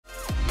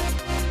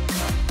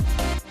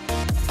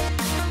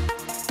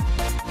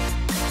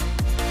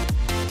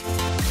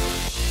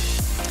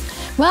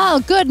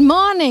Well, good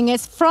morning.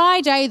 It's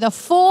Friday, the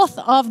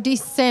 4th of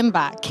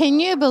December.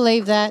 Can you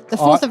believe that? The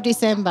 4th of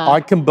December.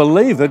 I can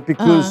believe it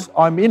because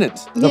I'm in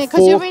it. The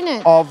 'cause you're in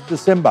it. 4th of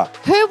December.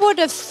 Who would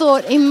have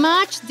thought in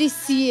March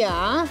this year,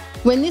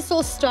 when this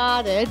all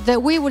started,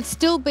 that we would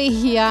still be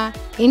here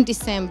in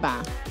December?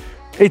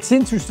 It's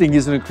interesting,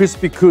 isn't it, Chris?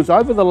 Because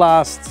over the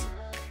last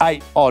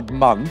 8 odd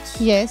months,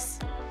 Yes.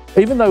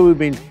 even though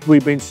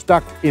we've been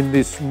stuck in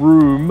this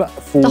room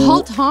for The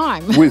whole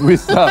time.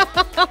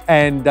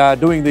 and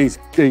doing these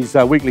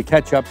weekly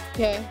catch-ups,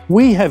 Yeah.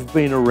 we have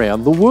been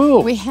around the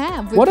world. We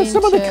have. What are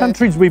some of the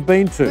countries we've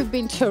been to? We've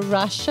been to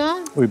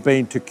Russia. We've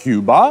been to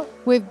Cuba.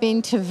 We've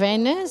been to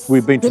Venice.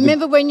 We've been to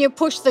Remember when you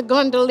pushed the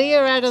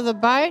gondolier out of the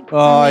boat?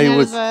 Oh, I mean, he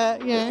was.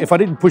 If I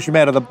didn't push him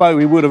out of the boat,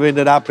 we would have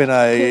ended up in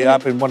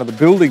up in one of the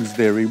buildings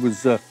there. He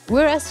was.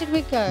 Where else did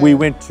we go? We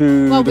went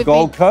to the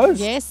Gold Coast.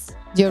 Yes,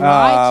 you're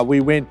right. We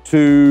went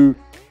to.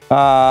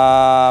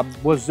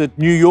 Was it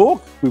New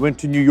York? We went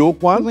to New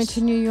York once. We went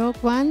to New York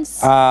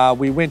once.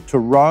 We went to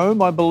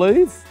Rome, I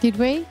believe. Did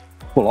we?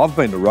 Well, I've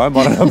been to Rome.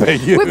 I don't know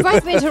about you. We've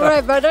both been to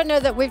Rome, but I don't know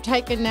that we've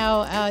taken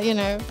our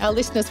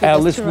listeners with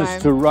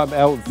us to Rome.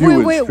 Our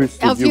viewers, Chris,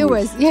 our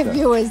viewers,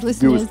 viewers, listeners.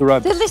 Viewers to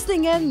Rome. They're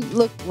listening and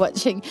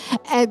watching.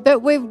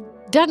 But we've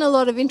done a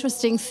lot of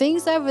interesting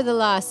things over the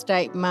last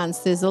 8 months.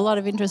 There's a lot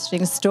of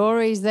interesting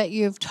stories that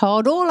you've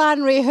told, all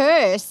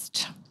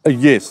unrehearsed.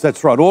 Yes,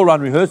 that's right. All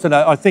unrehearsed, and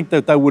I think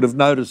that they would have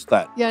noticed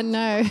that. Yeah,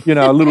 no. You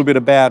know, a little bit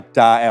about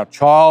our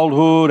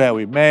childhood, how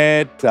we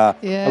met. A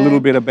little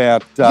bit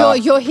about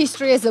your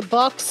history as a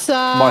boxer.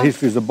 My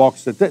history as a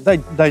boxer. They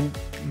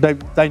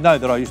know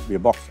that I used to be a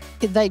boxer.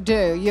 They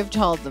do. You've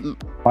told them.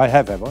 I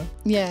have I?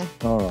 Yeah.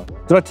 All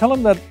right. Did I tell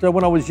them that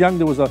when I was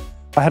young,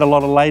 I had a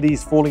lot of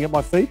ladies falling at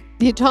my feet?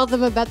 You told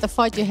them about the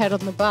fight you had on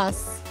the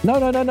bus. No.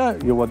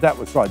 Yeah, well, that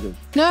was right.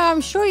 No,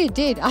 I'm sure you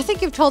did. I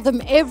think you've told them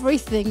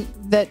everything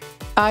that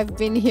I've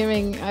been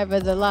hearing over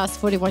the last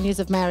 41 years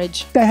of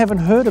marriage. They haven't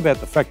heard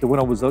about the fact that when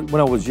I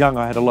was young,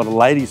 I had a lot of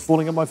ladies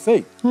falling at my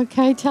feet.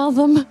 Okay, tell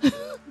them.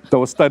 They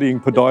were studying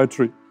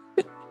podiatry.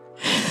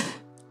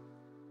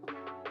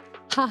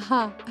 Ha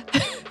ha.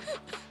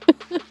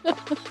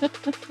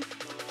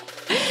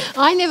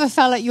 I never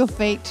fell at your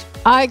feet.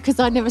 Because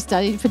I never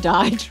studied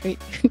podiatry.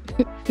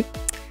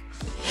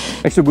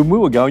 Actually, when we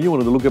were going, you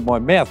wanted to look at my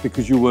mouth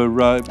because you were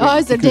I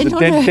was a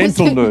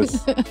dental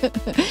nurse.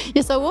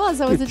 Yes, I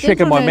was. I was a dental nurse.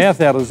 Checking my mouth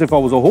out as if I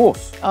was a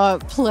horse. Oh,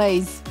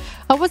 please.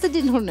 I was a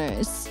dental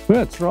nurse.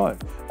 That's right.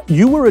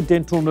 You were a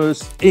dental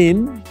nurse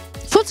in?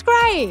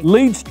 Footscray.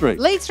 Leeds Street.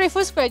 Leeds Street,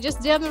 Footscray,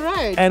 just down the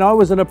road. And I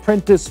was an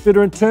apprentice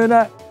fitter and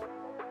turner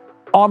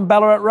on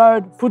Ballarat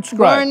Road, Footscray.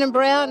 Warren and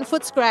Brown,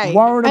 Footscray.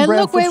 Warren and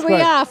Brown, look where we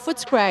are,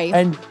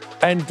 Footscray.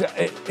 And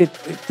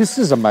this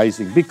is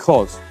amazing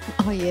because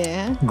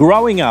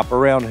growing up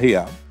around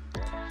here,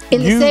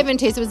 in the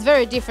 70s, it was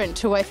very different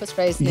to where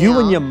Footscray is now. You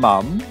and your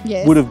mum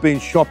would have been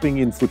shopping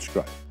in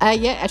Footscray.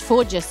 At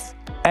Forges.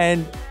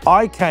 And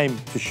I came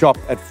to shop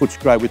at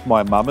Footscray with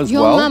my mum as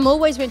well. Your mum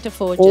always went to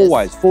Forges.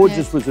 Always.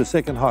 Forges was her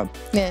second home.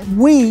 Yeah.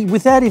 We,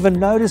 without even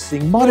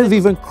noticing, might have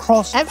even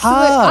crossed paths.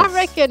 I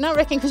reckon,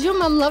 because your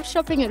mum loved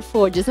shopping at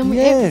Forges.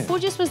 And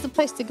Forges was the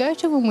place to go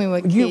to when we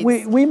were kids.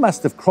 We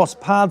must have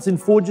crossed paths in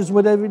Forges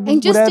without even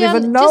knowing.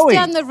 Just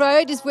down the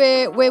road is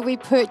where we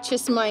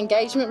purchased my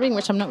engagement ring,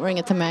 which I'm not wearing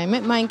at the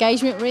moment. My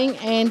engagement ring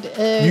and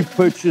you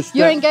purchased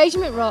your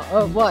engagement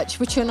watch,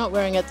 which you're not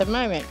wearing at the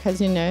moment because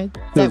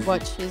that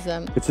watch is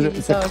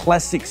It's a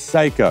classic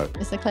Seiko.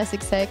 It's a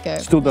classic Seiko.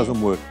 Still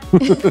doesn't work.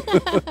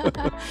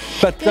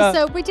 But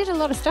so we did a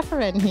lot of stuff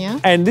around here.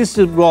 And this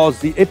was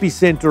the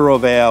epicenter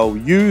of our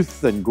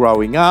youth and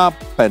growing up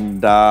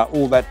and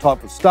all that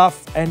type of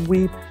stuff. And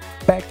we're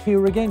back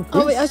here again,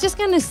 Chris. Oh, I was just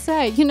going to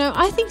say,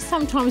 I think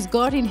sometimes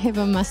God in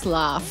heaven must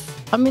laugh.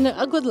 I mean,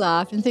 a good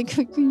laugh and think,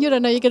 you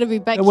don't know, you're going to be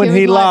back and here when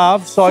he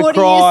laughs, I 40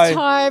 cry. years'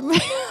 time.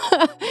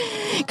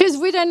 Because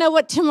we don't know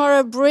what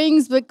tomorrow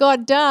brings, but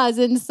God does.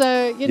 And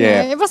so,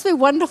 it must be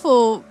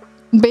wonderful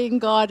being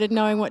God and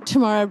knowing what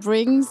tomorrow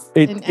brings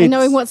and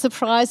knowing what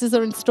surprises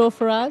are in store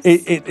for us.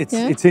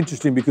 It's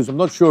interesting because I'm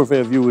not sure if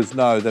our viewers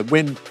know that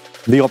when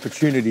the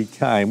opportunity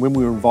came, when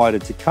we were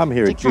invited to come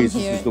here at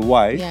Jesus is the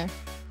Way,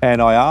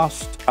 and I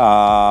asked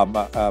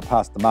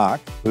Pastor Mark,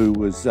 who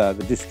was the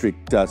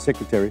district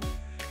secretary,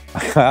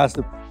 I asked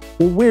him,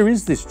 well, where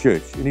is this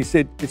church? And he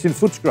said, it's in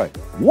Footscray.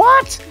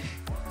 What?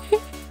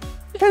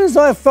 And as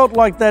I felt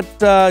like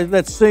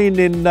that scene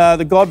in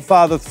The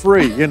Godfather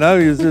 3,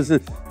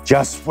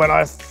 just when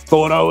I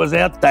thought I was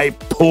out, they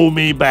pull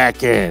me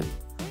back in.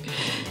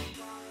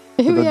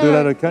 Did I do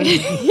that okay?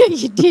 Yeah,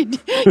 you did.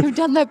 You've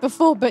done that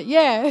before, but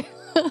yeah.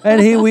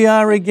 And here we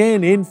are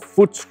again in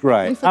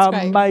Footscray.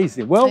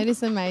 Amazing. Well, it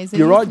is amazing.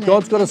 You're right.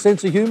 God's got a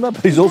sense of humour,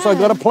 but He's also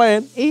got a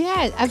plan.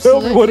 Yeah,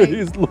 absolutely. Tell me what it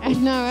is, Lord.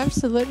 No,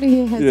 absolutely,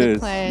 He has a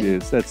plan.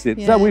 Yes, that's it.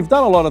 Yeah. So we've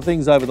done a lot of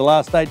things over the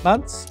last 8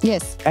 months.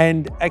 Yes.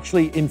 And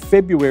actually in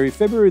February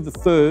the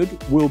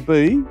 3rd will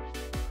be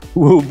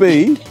will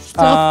be...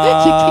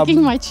 Stop. You're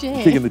kicking my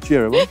chair. Kicking the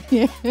chair, am I?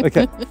 Yeah.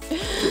 Okay.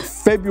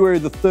 February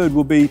the 3rd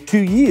will be 2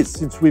 years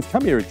since we've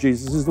come here at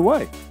Jesus is the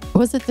Way.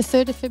 Was it the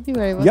 3rd of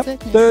February, was it? Yep,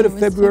 3rd of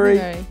February.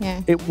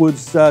 Yeah. It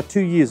was 2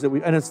 years,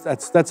 and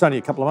that's only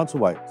a couple of months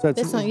away. So I know.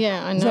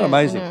 Isn't that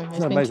amazing? I know. Isn't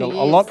that amazing?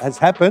 A lot has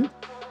happened.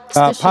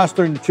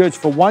 Pastoring the church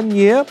for 1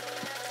 year,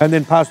 and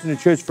then pastoring the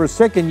church for a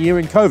second year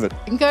in COVID.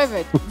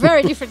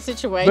 Very different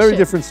situation. Very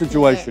different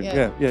situation.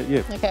 Yeah.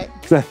 Okay.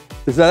 So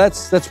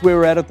that's where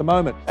we're at the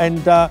moment.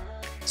 And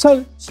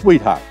so,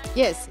 sweetheart.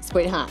 Yes,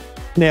 sweetheart.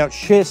 Now,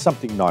 share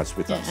something nice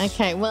with us.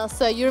 Okay, well,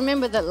 so you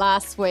remember that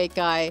last week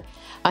I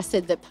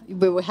said that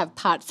we will have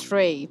part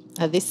 3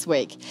 this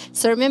week.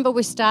 So remember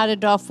we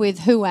started off with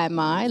who am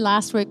I?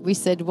 Last week we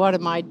said what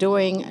am I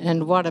doing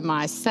and what am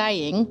I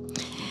saying?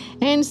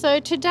 And so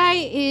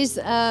today is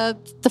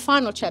the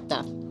final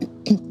chapter.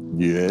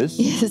 Yes.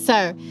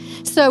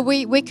 So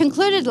we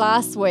concluded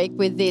last week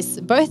with this: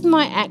 both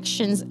my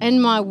actions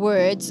and my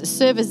words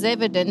serve as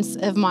evidence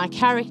of my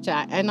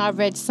character. And I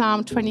read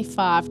Psalm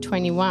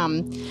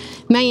 25:21.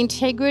 May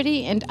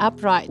integrity and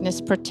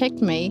uprightness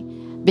protect me,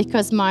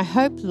 because my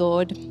hope,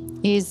 Lord,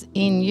 is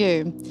in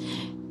you.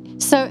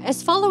 So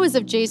as followers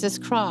of Jesus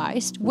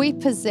Christ, we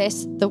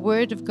possess the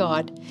Word of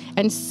God,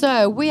 and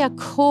so we are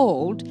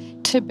called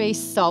to be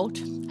salt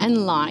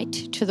and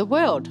light to the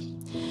world.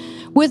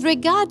 With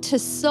regard to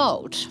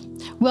salt,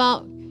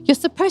 well, you're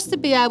supposed to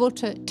be able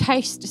to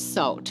taste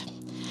salt.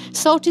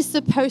 Salt is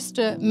supposed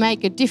to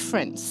make a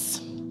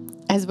difference,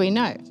 as we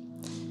know,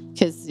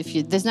 because if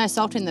there's no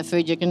salt in the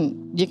food, you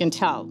can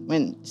tell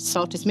when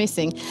salt is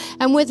missing.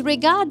 And with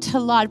regard to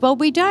light, well,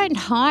 we don't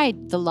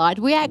hide the light.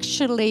 We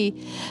actually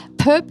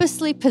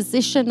purposely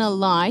position a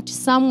light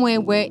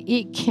somewhere where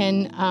it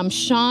can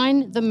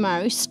shine the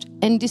most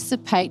and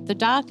dissipate the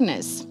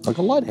darkness. Like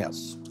a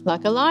lighthouse.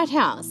 Like a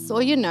lighthouse.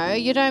 Or, you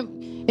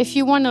don't... If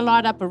you want to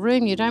light up a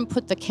room, you don't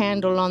put the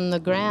candle on the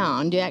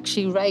ground. You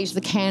actually raise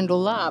the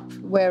candle up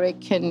where it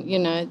can,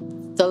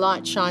 the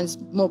light shines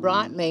more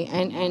brightly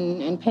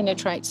and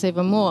penetrates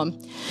even more.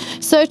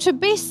 So to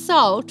be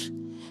salt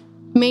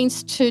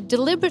means to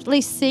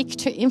deliberately seek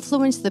to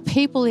influence the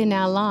people in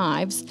our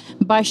lives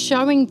by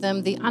showing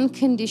them the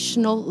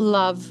unconditional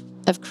love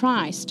of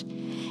Christ.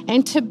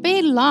 And to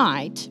be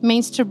light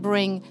means to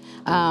bring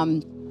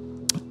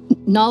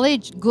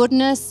knowledge,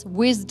 goodness,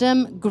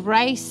 wisdom,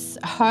 grace,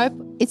 hope.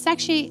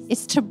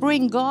 It's to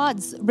bring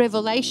God's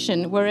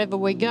revelation wherever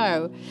we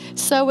go.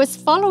 So as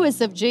followers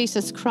of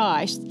Jesus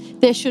Christ,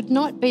 there should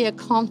not be a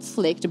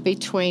conflict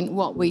between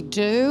what we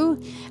do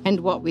and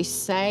what we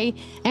say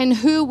and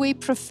who we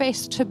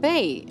profess to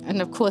be.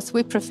 And of course,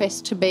 we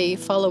profess to be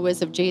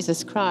followers of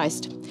Jesus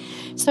Christ.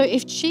 So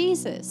if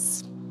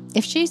Jesus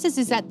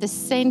is at the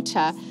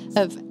center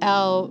of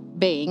our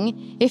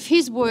being, if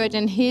his word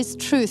and his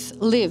truth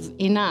live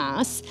in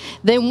us,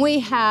 then we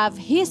have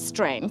his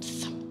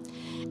strength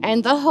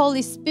and the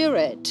Holy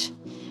Spirit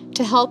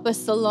to help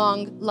us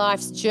along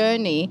life's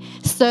journey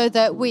so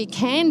that we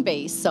can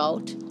be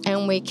salt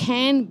and we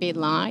can be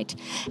light,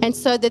 and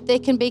so that there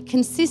can be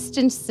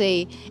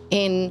consistency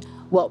in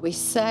what we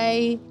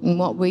say, in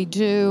what we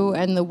do,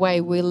 and the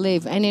way we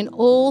live, and in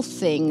all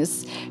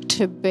things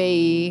to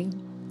be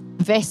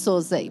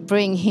vessels that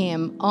bring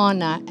him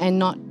honour and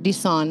not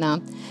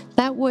dishonour.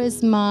 That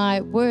was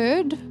my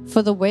word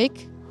for the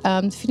week,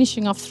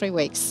 finishing off 3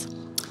 weeks.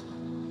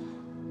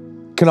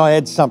 Can I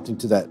add something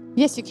to that?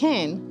 Yes, you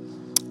can.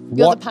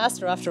 You're the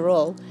pastor after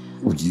all.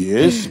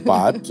 Yes,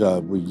 but,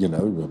 I'm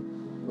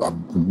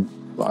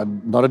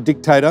not a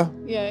dictator.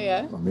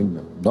 Yeah. I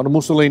mean, not a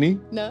Mussolini.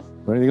 No.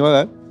 Or anything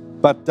like that.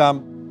 But,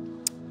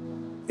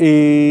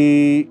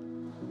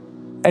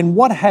 and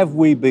what have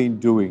we been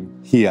doing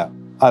here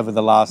over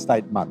the last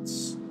 8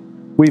 months?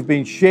 We've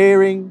been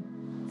sharing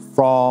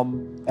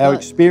from our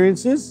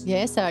experiences.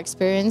 Yes, our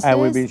experiences. And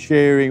we've been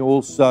sharing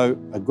also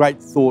a great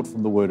thought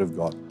from the Word of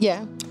God.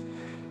 Yeah.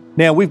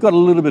 Now, we've got a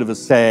little bit of a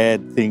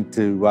sad thing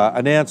to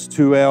announce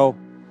to our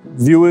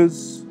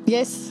viewers.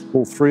 Yes.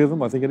 All 3 of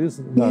them, I think it is.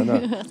 No.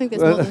 I think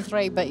there's more than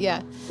 3, but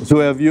yeah.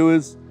 To our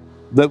viewers,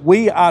 that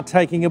we are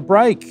taking a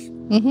break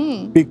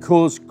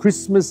because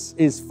Christmas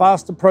is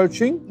fast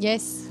approaching.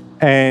 Yes.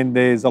 And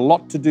there's a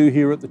lot to do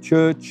here at the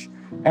church.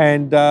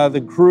 And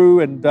the crew,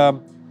 and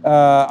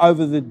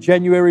over the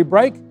January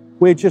break,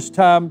 we're just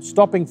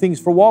stopping things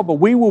for a while, but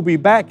we will be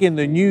back in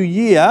the new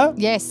year.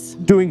 Yes.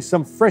 Doing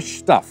some fresh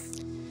stuff.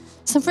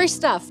 Some fresh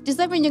stuff. Does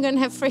that mean you're going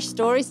to have fresh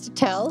stories to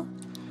tell?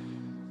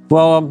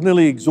 Well, I'm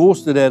nearly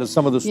exhausted out of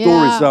some of the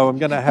stories, so I'm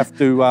going to have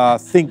to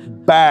think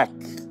back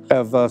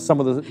of some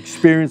of the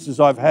experiences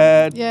I've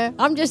had. Yeah,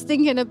 I'm just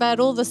thinking about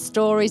all the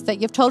stories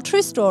that you've told,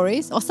 true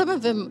stories, or some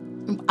of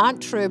them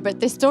aren't true, but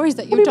they're stories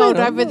that you've told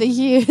over the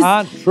years.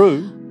 Aren't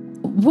true?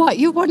 What,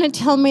 you want to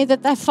tell me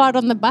that fight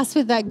on the bus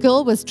with that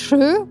girl was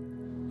true?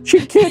 She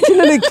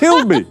nearly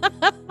killed me.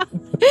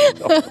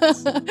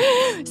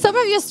 Some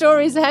of your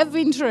stories have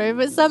been true,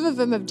 but some of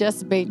them have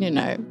just been,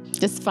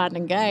 just fun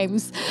and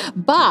games.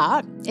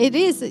 But it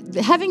is,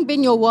 having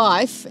been your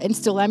wife, and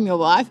still am your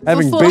wife.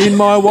 Having been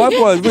my wife?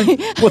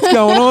 What's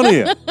going on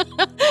here?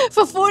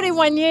 for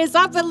 41 years.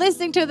 I've been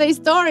listening to these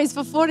stories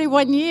for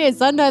 41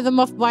 years. I know them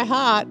off by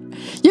heart.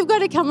 You've got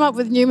to come up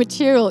with new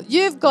material.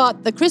 You've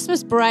got the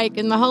Christmas break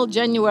and the whole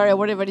January or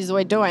whatever it is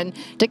we're doing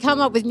to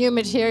come up with new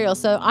material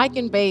so I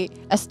can be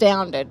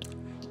astounded.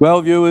 Well,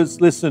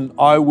 viewers, listen,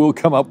 I will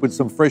come up with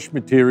some fresh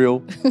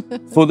material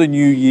for the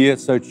new year.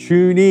 So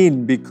tune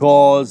in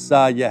because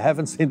you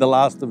haven't seen the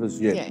last of us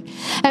yet. Yeah.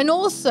 And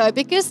also,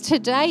 because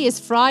today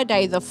is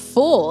Friday, the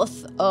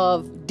 4th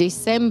of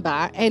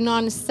December, and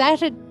on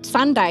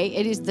Sunday,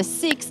 it is the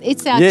 6th,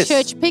 it's our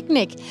church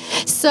picnic.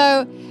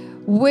 So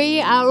we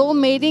are all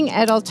meeting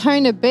at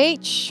Altona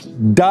Beach.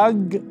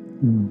 Doug,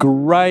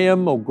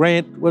 Graham or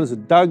Grant, what is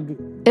it, Doug?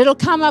 It'll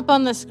come up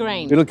on the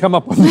screen. It'll come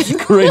up on the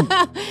screen.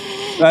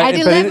 At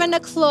 11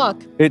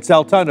 o'clock. It's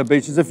Altona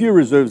Beach. There's a few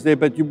reserves there,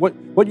 but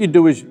what you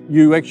do is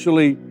you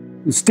actually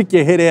stick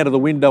your head out of the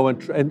window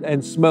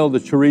and smell the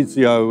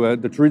chorizo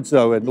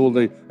and all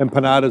the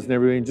empanadas and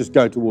everything, and just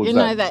go towards that.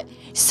 You know that.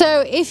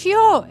 So if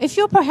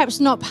you're perhaps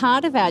not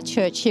part of our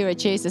church here at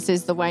Jesus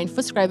is the Way in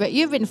Footscray, but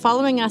you've been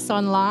following us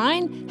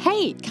online,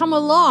 hey, come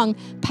along,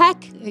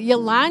 pack your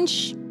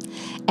lunch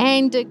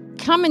and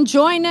come and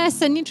join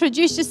us and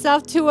introduce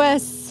yourself to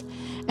us.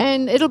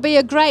 And it'll be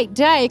a great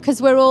day because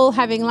we're all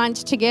having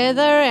lunch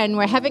together and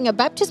we're having a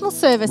baptismal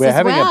service we're as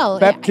having well. A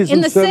baptism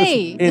in the service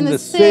sea. In the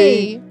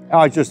sea.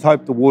 I just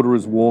hope the water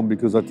is warm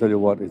because I tell you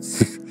what,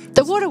 it's...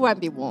 The water won't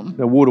be warm.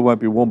 The water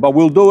won't be warm, but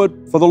we'll do it.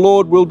 For the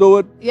Lord, we'll do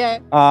it. Yeah.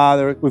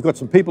 We've got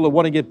some people that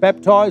want to get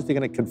baptised. They're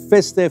going to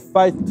confess their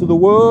faith to the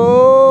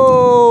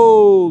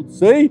world.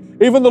 See?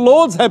 Even the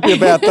Lord's happy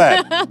about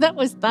that. That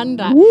was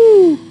thunder.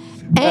 Woo.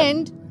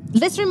 And...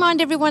 let's remind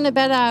everyone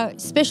about our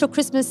special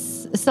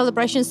Christmas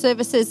celebration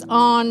services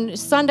on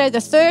Sunday the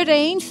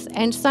 13th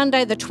and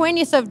Sunday the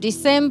 20th of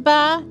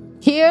December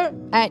here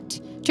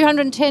at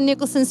 210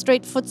 Nicholson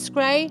Street,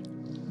 Footscray.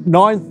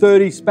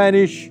 9:30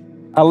 Spanish,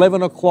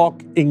 11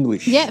 o'clock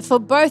English. Yeah, for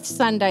both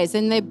Sundays,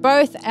 and they're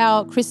both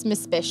our Christmas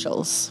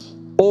specials.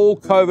 All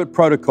COVID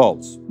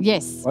protocols.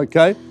 Yes.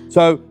 Okay,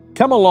 so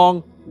come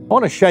along. I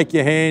want to shake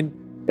your hand.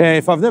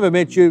 If I've never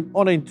met you, I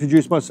want to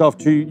introduce myself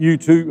to you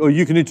two, or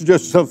you can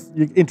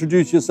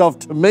introduce yourself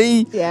to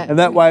me, and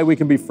that way we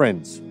can be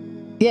friends.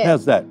 Yeah.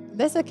 How's that?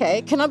 That's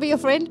okay. Can I be your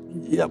friend?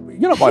 Yeah,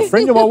 you're not my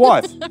friend, you're my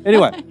wife.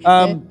 Anyway,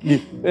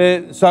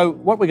 so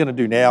what we're going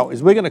to do now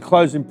is we're going to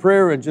close in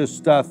prayer and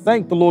just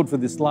thank the Lord for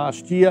this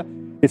last year.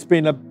 It's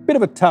been a bit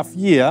of a tough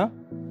year,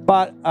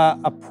 but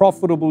a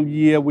profitable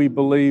year, we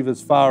believe,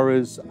 as far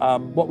as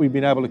what we've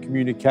been able to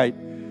communicate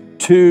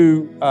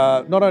to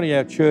not only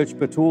our church,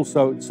 but to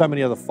also so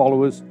many other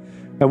followers.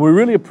 And we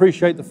really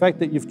appreciate the fact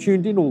that you've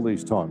tuned in all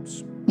these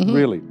times,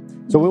 really.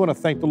 So we want to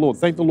thank the Lord.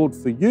 Thank the Lord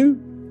for you,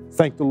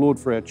 thank the Lord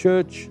for our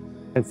church,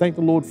 and thank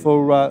the Lord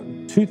for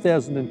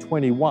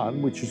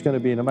 2021, which is going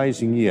to be an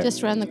amazing year.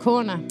 Just around the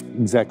corner.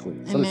 Exactly.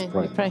 So Amen. let's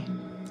pray. We pray.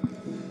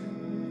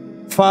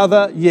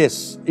 Father,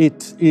 yes,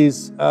 it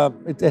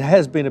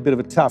has been a bit of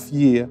a tough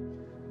year.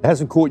 It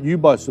hasn't caught you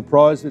by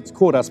surprise, it's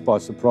caught us by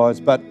surprise,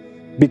 but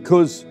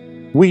because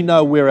we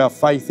know where our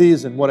faith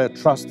is and what our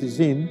trust is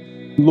in,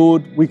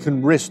 Lord, we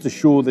can rest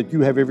assured that you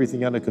have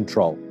everything under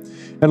control.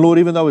 And Lord,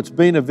 even though it's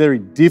been a very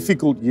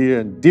difficult year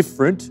and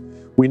different,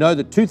 we know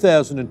that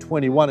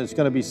 2021 is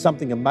going to be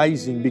something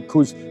amazing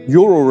because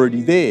you're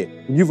already there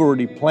and you've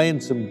already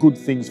planned some good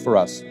things for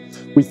us.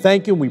 We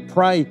thank you and we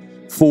pray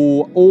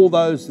for all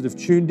those that have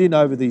tuned in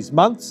over these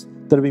months,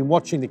 that have been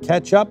watching the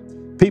catch-up,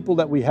 people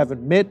that we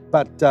haven't met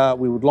but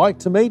we would like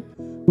to meet.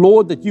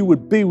 Lord, that you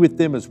would be with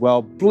them as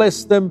well.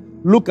 Bless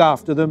them, look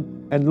after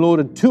them, and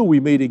Lord, until we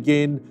meet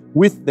again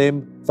with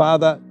them,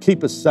 Father,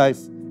 keep us safe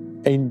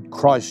in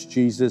Christ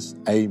Jesus.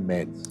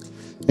 Amen.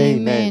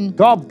 Amen.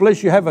 God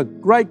bless you. Have a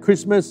great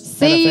Christmas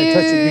and a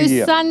fantastic New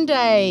Year.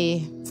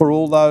 Sunday. For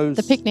all those.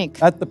 The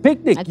picnic. At the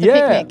picnic, At the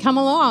picnic. Come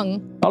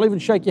along. I'll even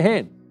shake your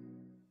hand.